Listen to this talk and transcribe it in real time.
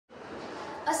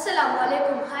Assalamu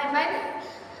alaikum. Hi,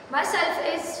 myself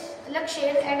is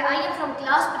Lakshya and I am from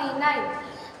class pre-9.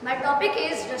 My topic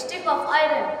is rusting of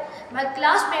iron. My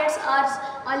classmates are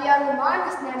Alia Numan,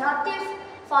 Hasnain Atif,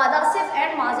 Fada Asif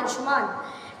and Mazar Shuman.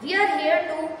 We are here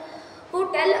to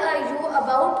tell you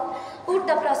about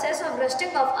the process of rusting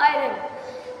of iron.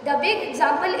 The big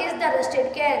example is the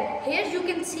rusted can. Here you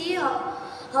can see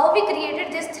how we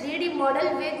created this 3D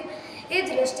model with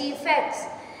its rusty effects.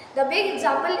 The big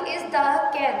example is the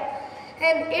can,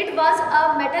 and it was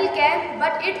a metal can,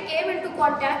 but it came into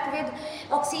contact with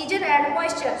oxygen and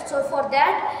moisture. So for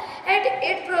that,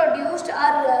 it produced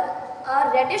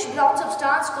a reddish brown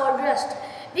substance called rust.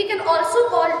 We can also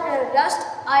call rust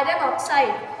iron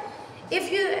oxide.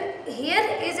 Here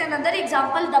is another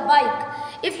example, the bike.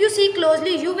 If you see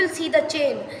closely, you will see the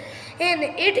chain, and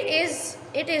it is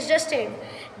rusted.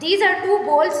 These are two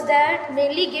bolts that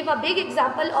mainly give a big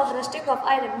example of rusting of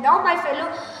iron. Now my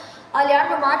fellow Alian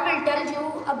Rahman will tell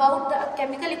you about the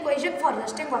chemical equation for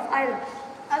rusting of iron.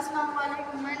 Assalamu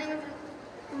alaikum.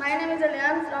 My name is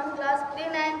Alian from class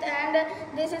pre-9th,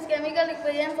 and this is chemical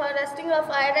equation for rusting of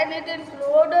iron. It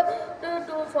includes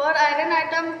 4 iron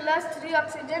atom plus 3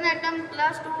 oxygen atom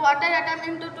plus 2 water atom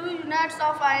into 2 units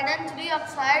of iron, 3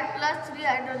 oxide plus 3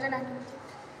 hydrogen atom.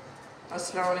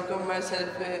 Assalamu alaikum.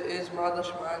 Myself is Madar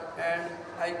Shuman and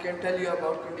I can tell you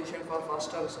about condition for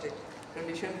faster rusting.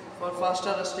 Condition for faster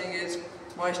rusting is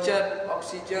moisture,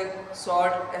 oxygen,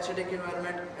 salt, acidic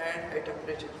environment and high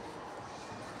temperature.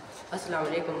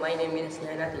 Assalamu alaikum. My name is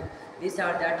Hasnain Atif. These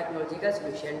are the technological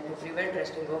solutions to prevent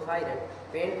rusting of iron: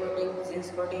 paint coating,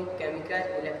 zinc coating, chemical,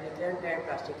 electrical and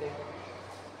plastic.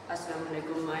 Assalamu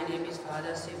alaikum. My name is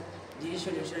Fada Asif. These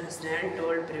solutions stand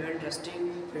told prevent rusting,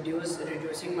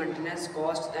 reducing maintenance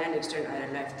costs and extend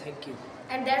iron life. Thank you.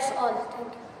 And that's all.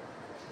 Thank you.